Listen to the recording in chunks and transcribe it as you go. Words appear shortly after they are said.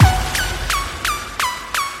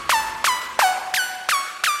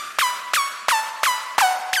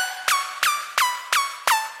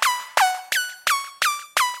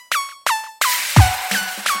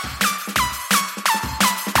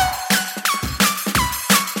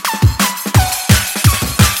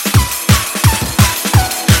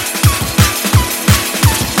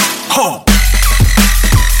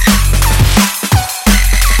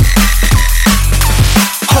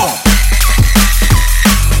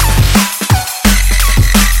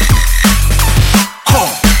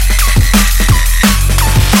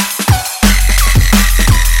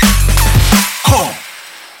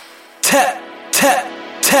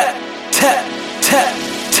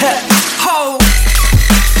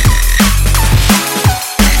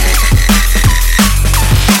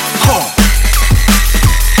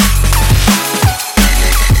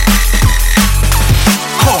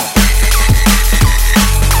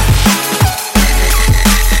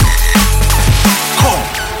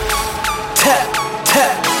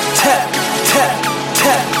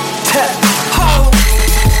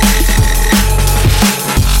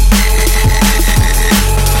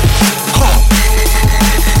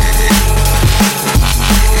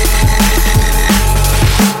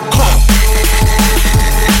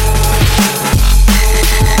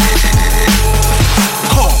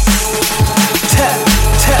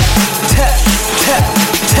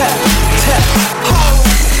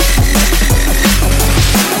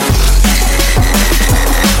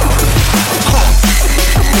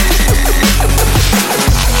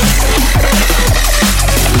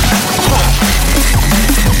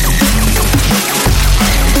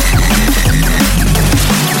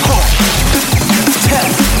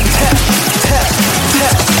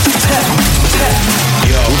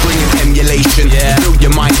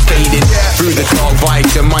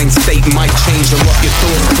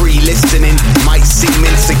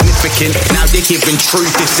significant. Now they're giving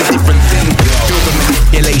truth, it's a different thing. Feel the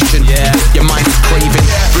manipulation, your mind is craving.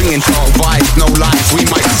 Bringing dark vibes, no lies, we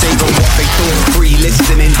might save them. What they thought free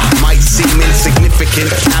listening might seem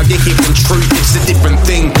insignificant. Now they're giving truth, it's a different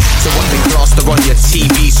thing. So what they plaster on your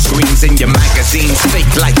TV screens and your magazines, fake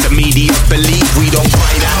like the media believe we don't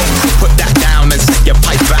buy that. Put that down and set your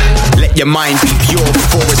pipe back. Let your mind be pure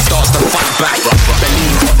before it starts to fight back.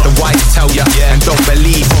 Believe what the wise tell ya, and don't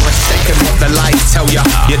believe for a second what the lies tell ya.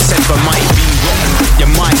 Your temper might be rotten, but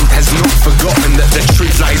your mind has not forgotten that the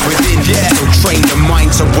truth lies within. So train your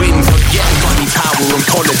mind to win. Forget money, power and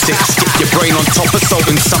politics. Get your brain on top of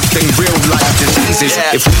solving something real life diseases.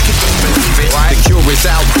 If we could just believe it, the cure is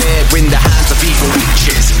out there in the hands of evil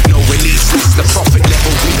leeches. No release, it's the profit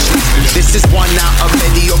level reaches. This is one out of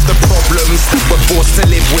many of the problems we're forced to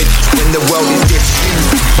live with when the world is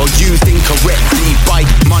disused or used incorrectly by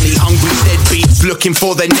money-hungry deadbeats looking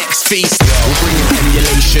for their next feast. We'll bring in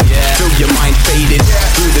emulation, feel your mind faded.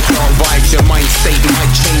 Through the dark vibes, your mind state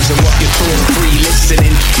might change, and what you thought free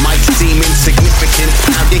listening might seem insignificant.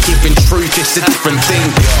 Now they're giving truth, it's a different thing.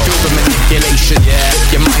 Feel the manipulation,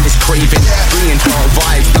 your mind is craving. Bringing dark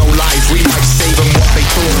vibes, no lies, we might save them. What they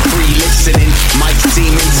thought free listening might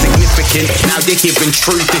seem insignificant. Now they're giving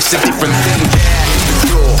truth, it's a different thing. Here's the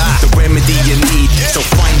cure, the remedy you need. So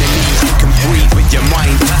finally you can breathe with your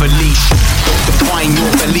mind off a leash. Don't define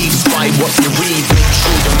your beliefs by what you read. Make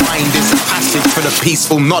sure your mind is a passage for the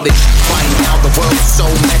peaceful knowledge. Find out the world's so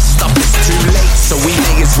messed up it's too late. So we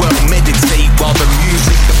may as well meditate while the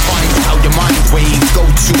music defines how your mind waves. Go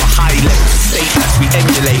to a high level state as we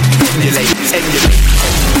emulate, emulate, emulate,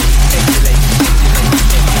 emulate, emulate.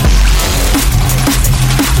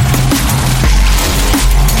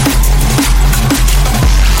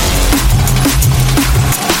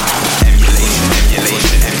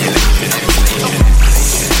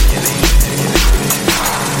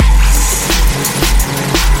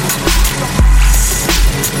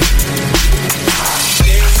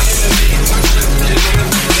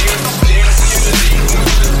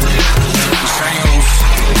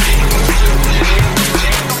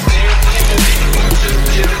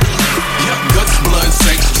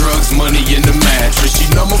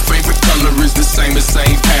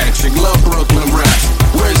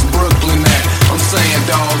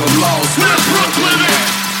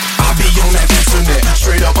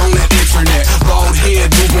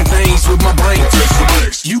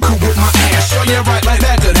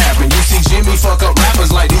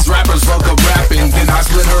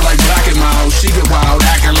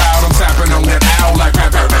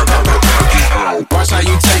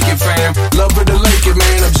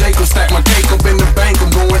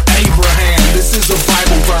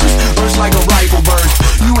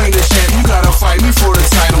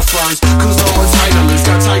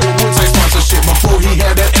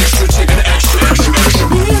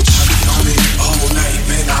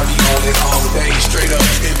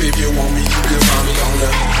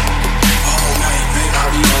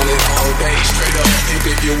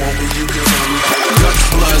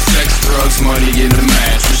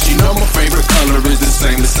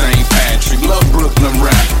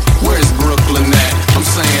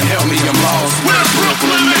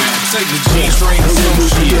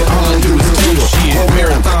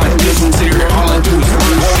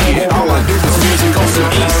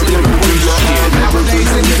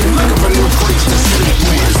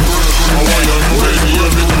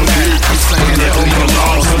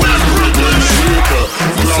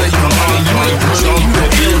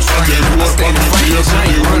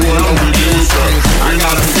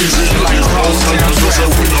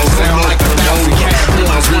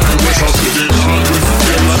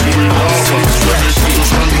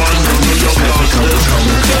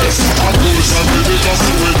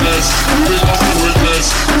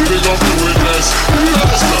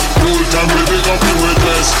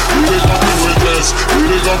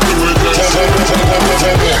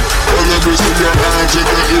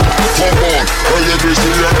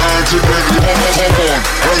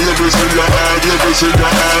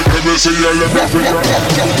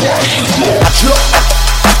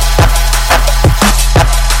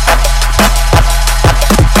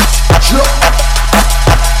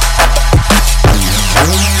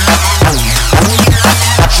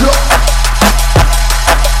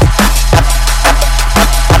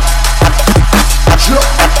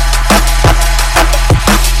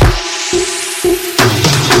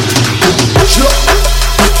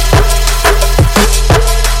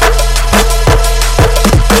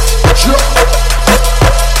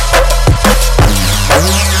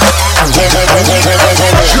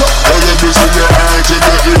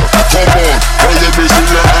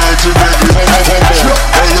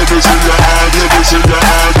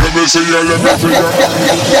 say you let me feel you.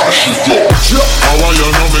 How are you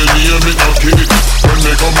know me name it a kid? When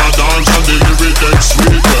they come a dance and the lyric get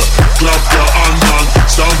sweet. Clap your hand and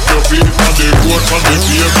stamp your feet on the road from the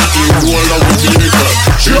pavement, the whole of the vehicle.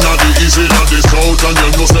 She not the east, not the south, and you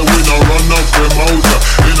know say we no run up the mouth.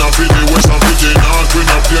 In a fit the west and fit the north, we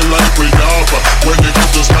no feel like we dark. When it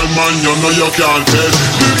comes to style, man, you know you can't test.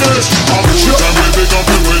 The best, a full time we pick up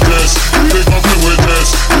the witness, pick up the witness,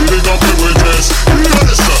 pick up the witness.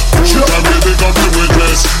 Yes, full time we pick up the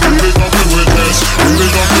witness, pick up the witness,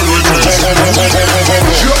 pick up the witness.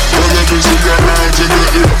 Well, let me see your hands in the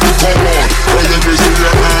air, come on. Well, let me see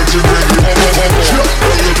your hands in the air, come on.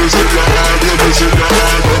 Well, let me see your hands, let me see your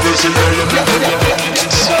hands, let me see your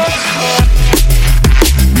hands.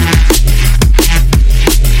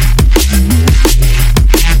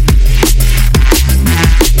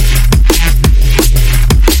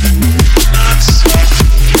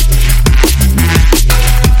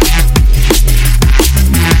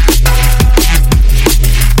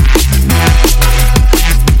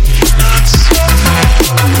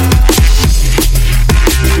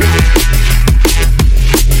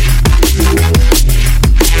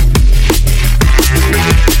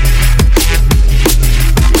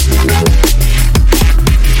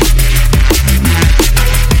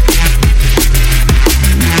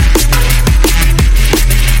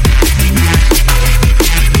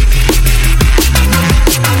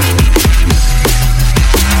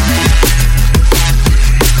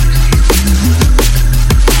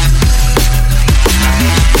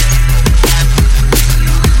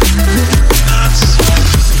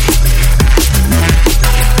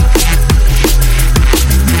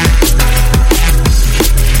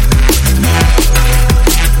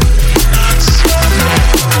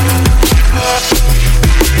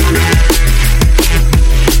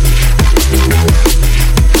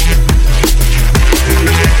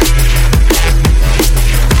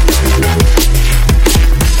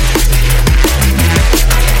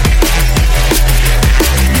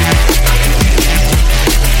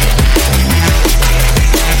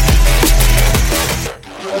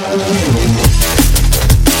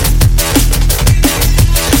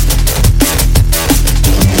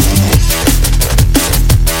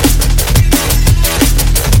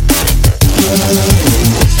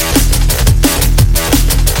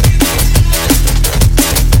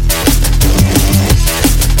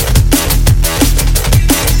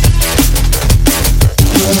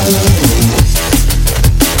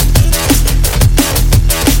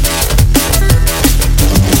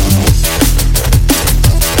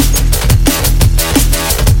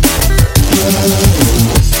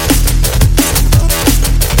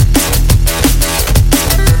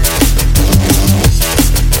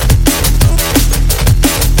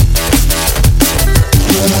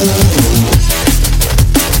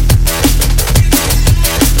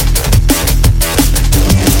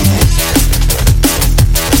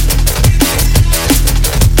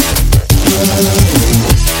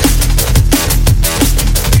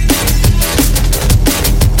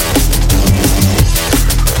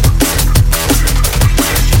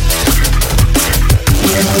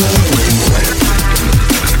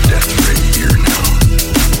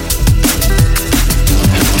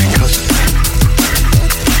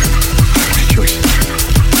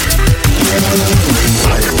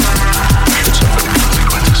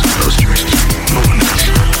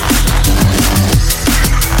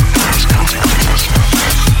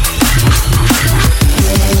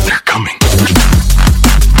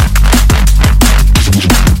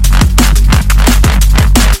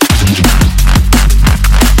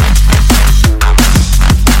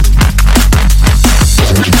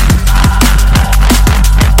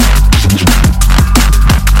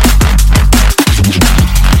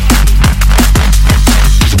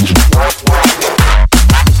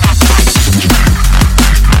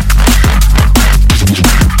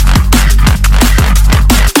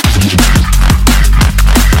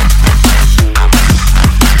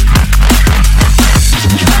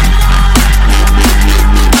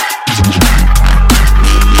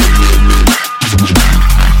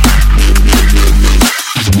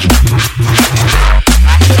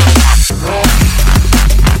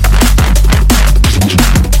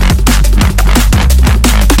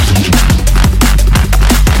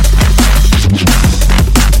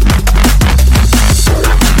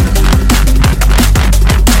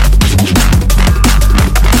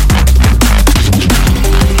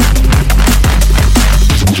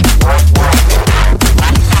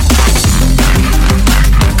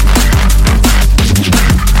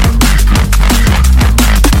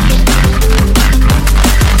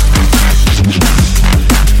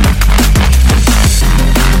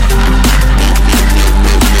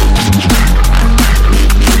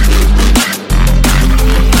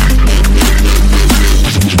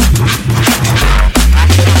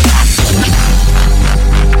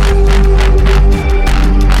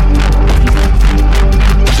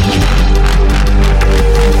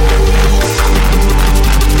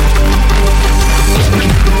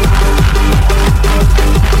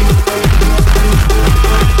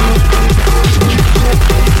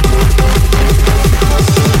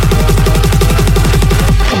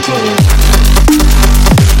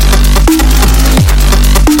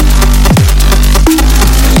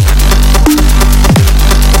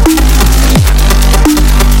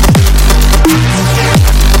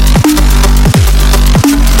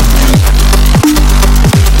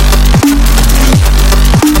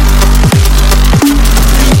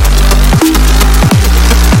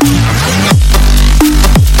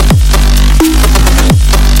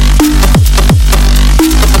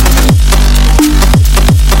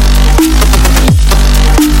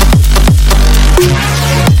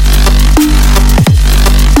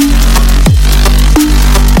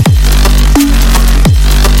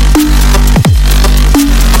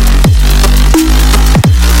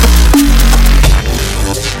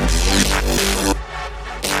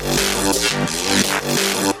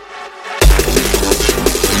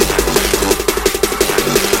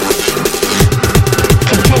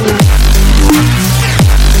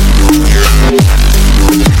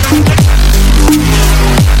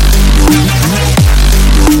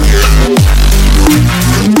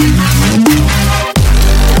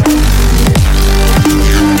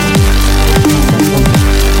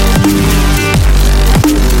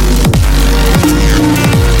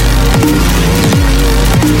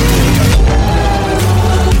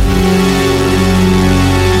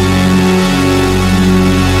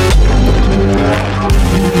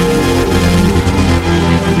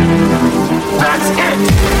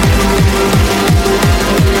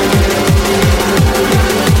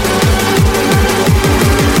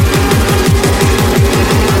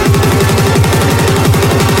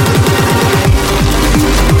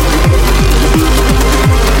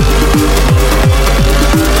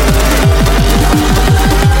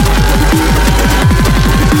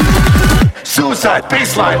 Suicide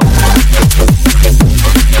baseline.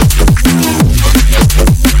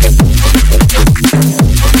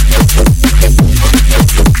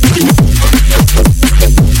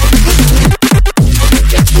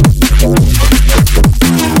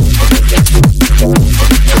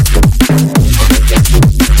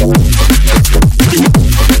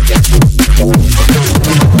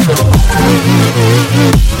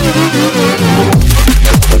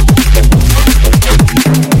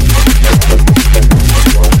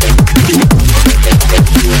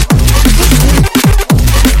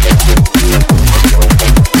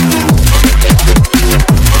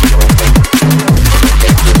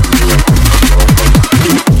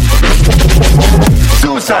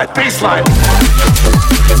 Suicide baseline.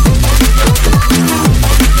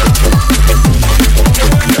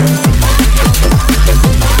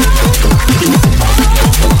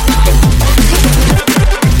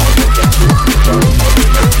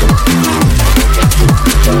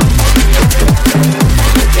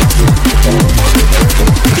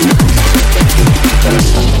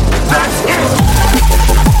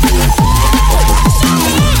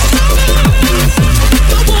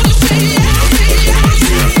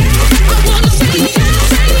 I wanna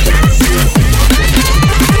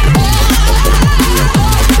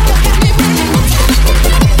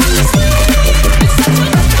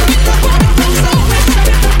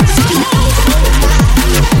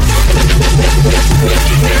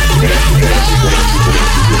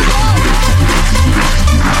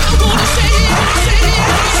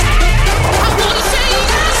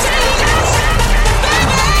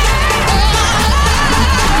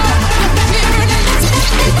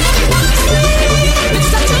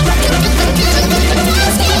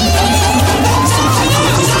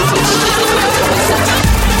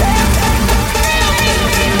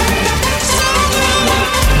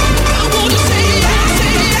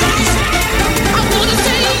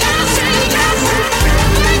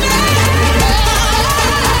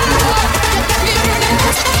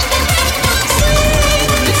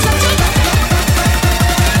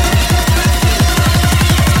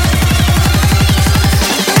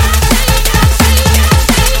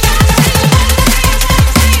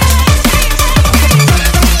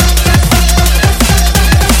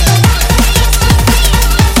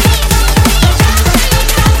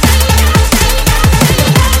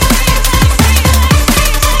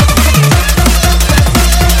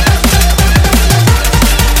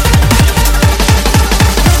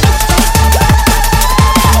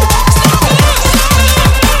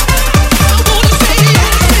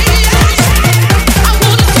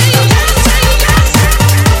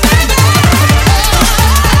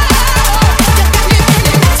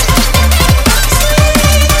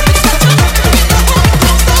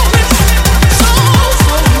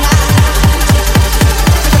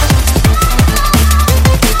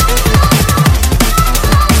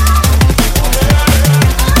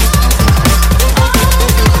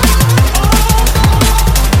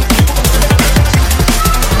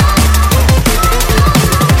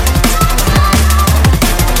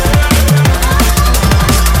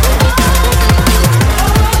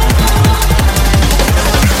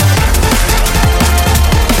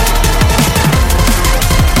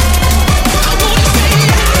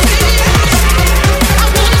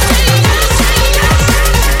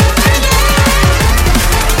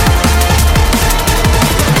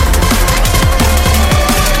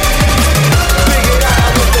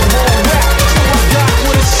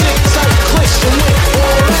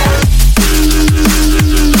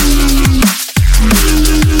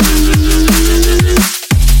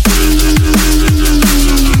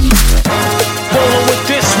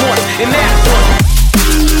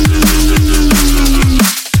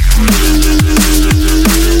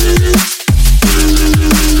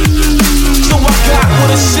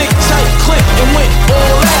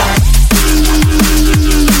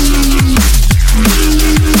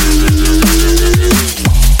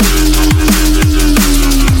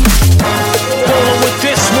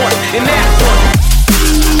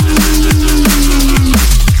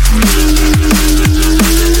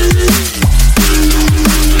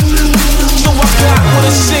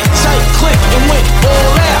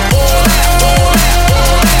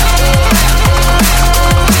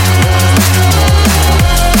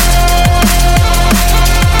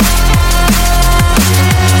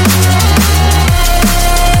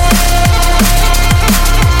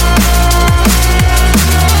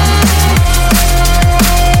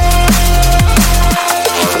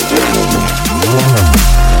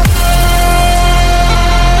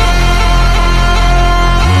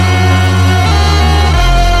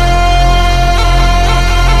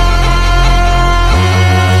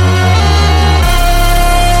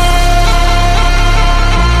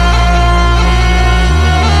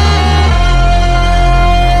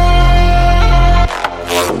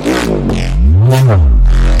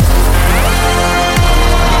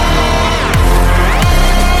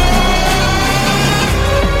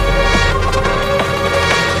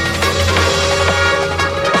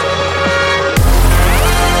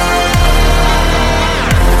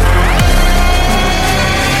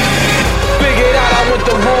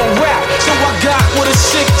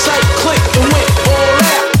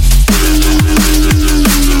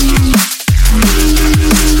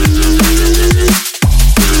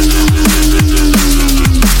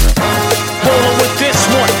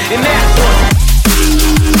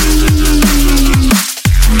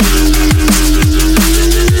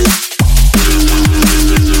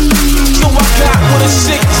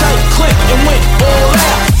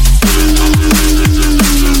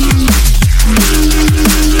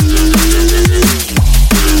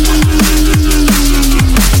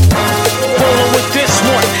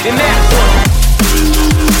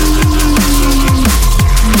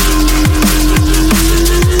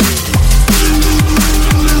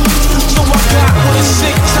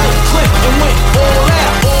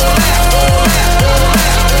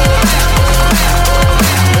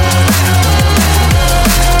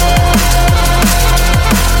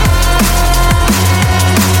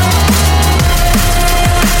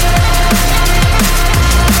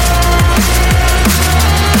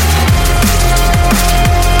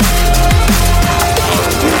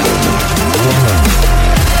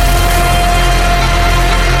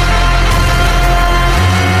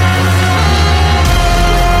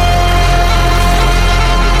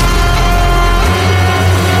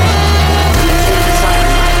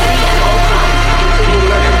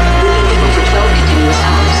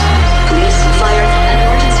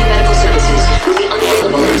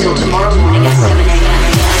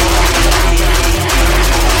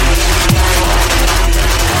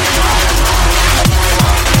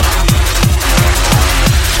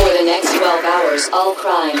universe, all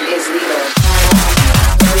crime is legal.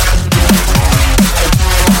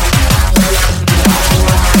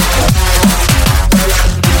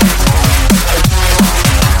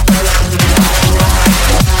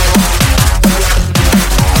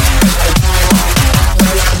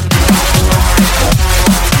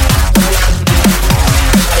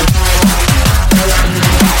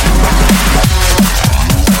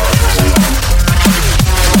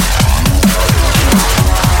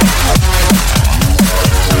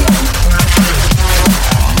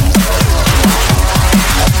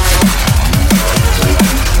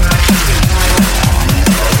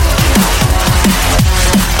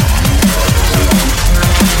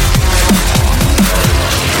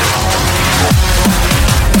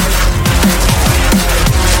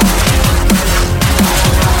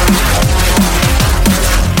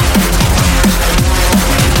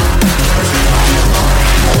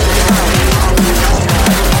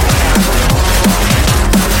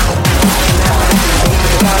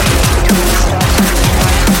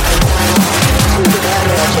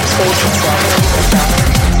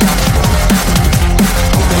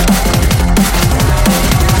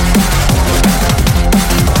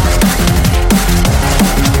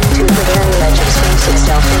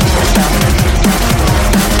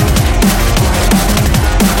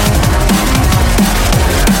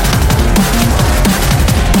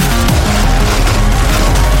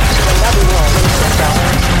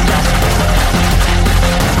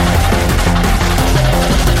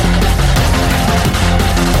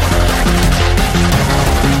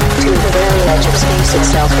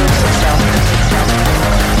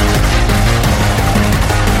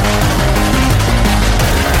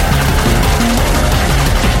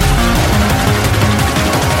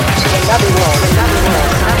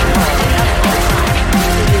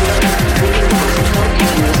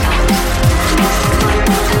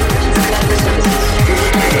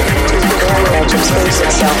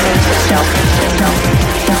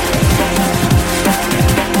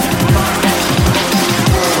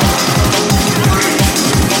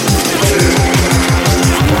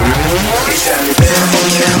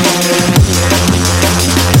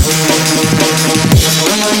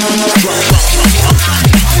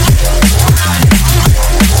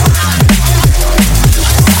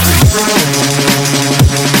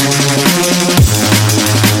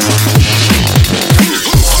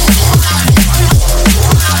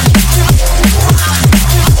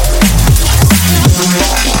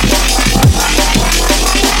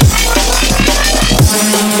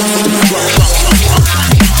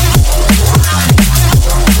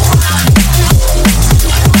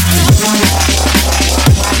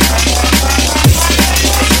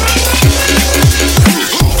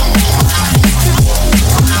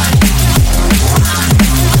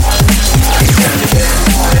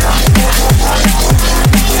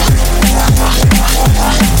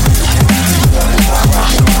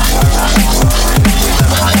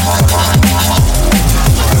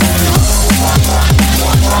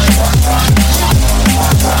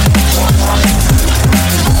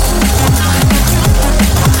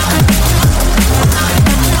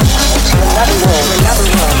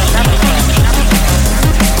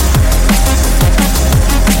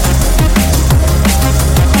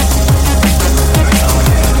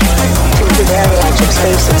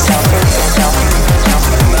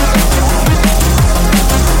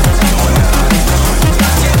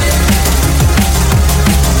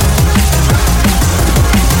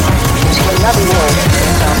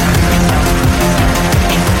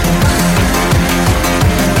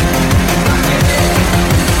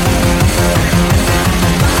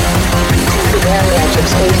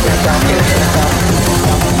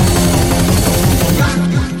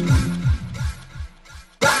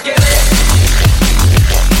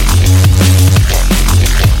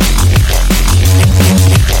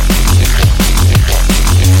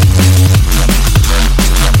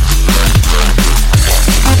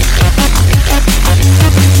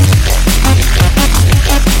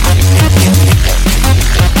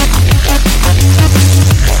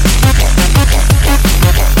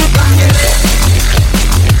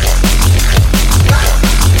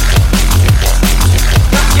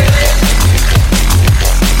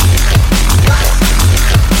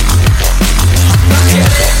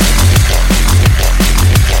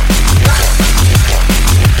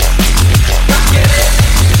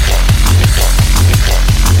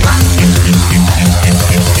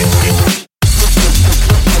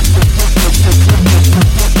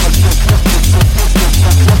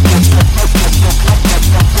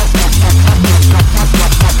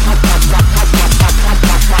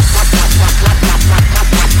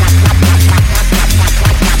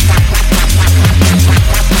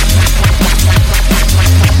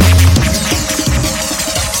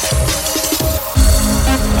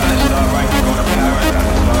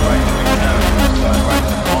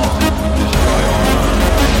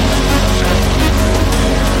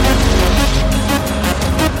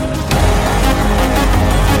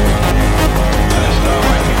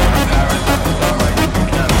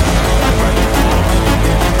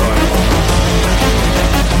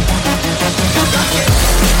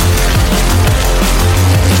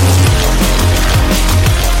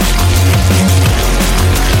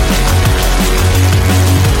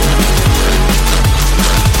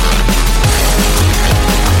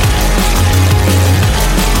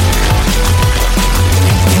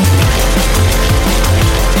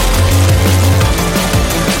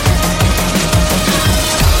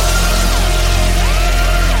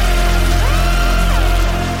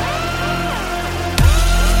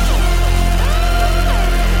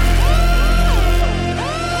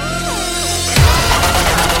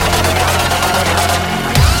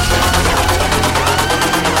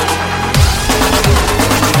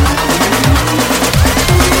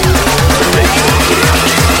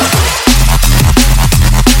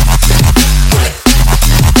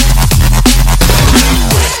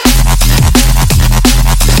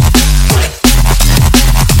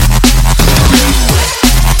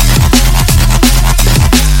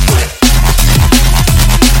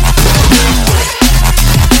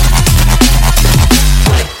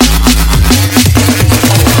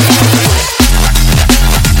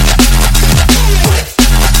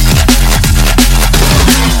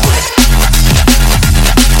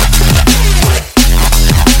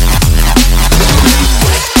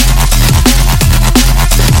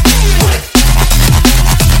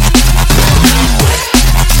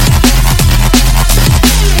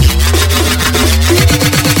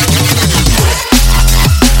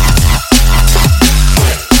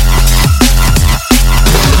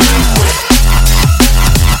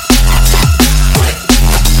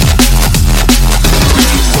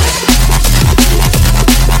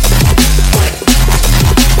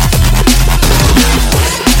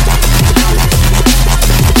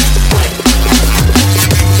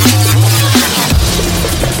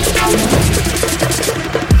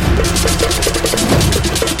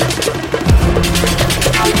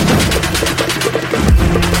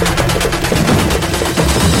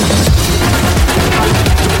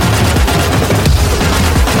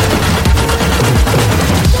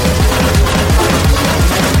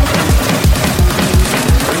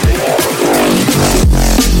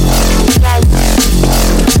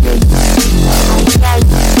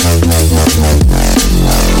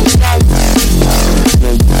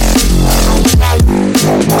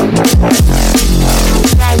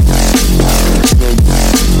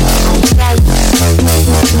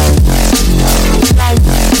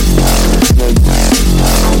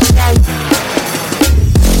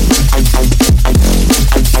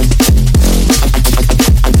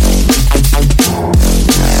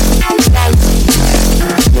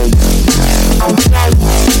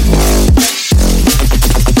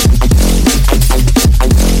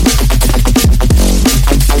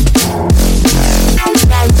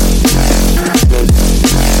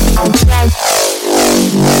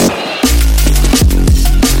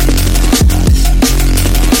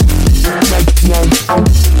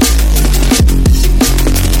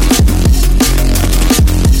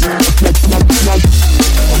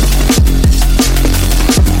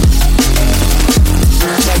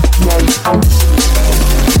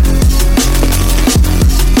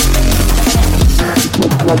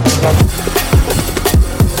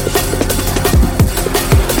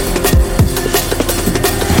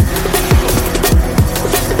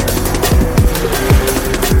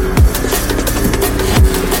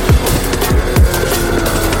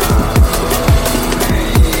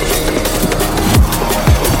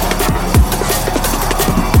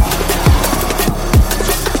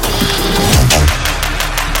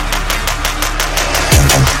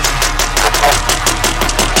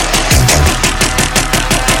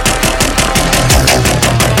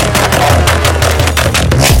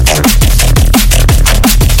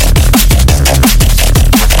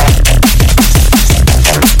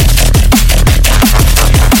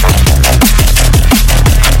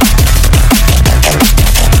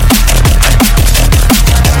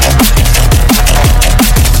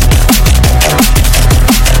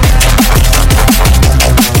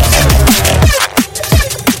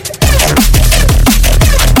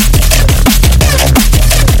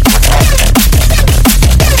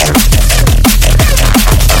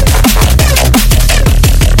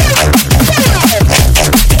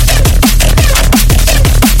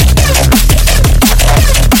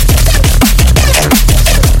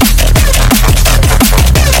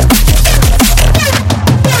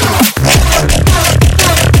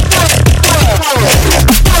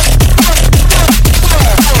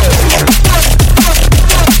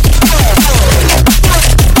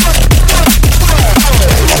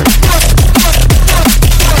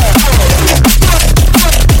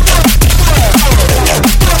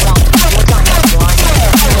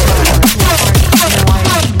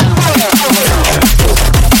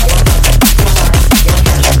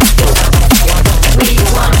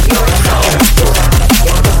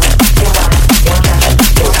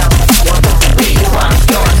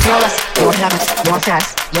 your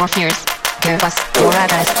sex, your fears. Give us your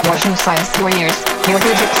address, your shoe size, your years, your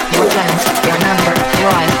digits, your plans, your number,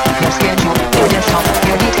 your eyes, your schedule, your desktop,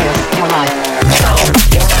 your details, your life.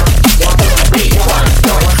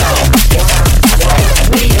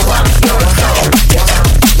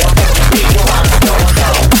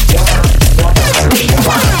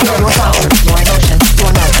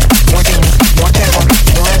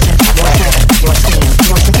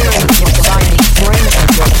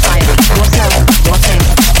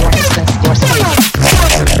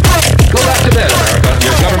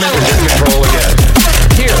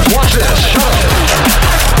 Watch this. Shut up.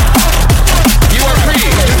 You are free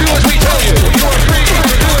to do as we tell you. You are free.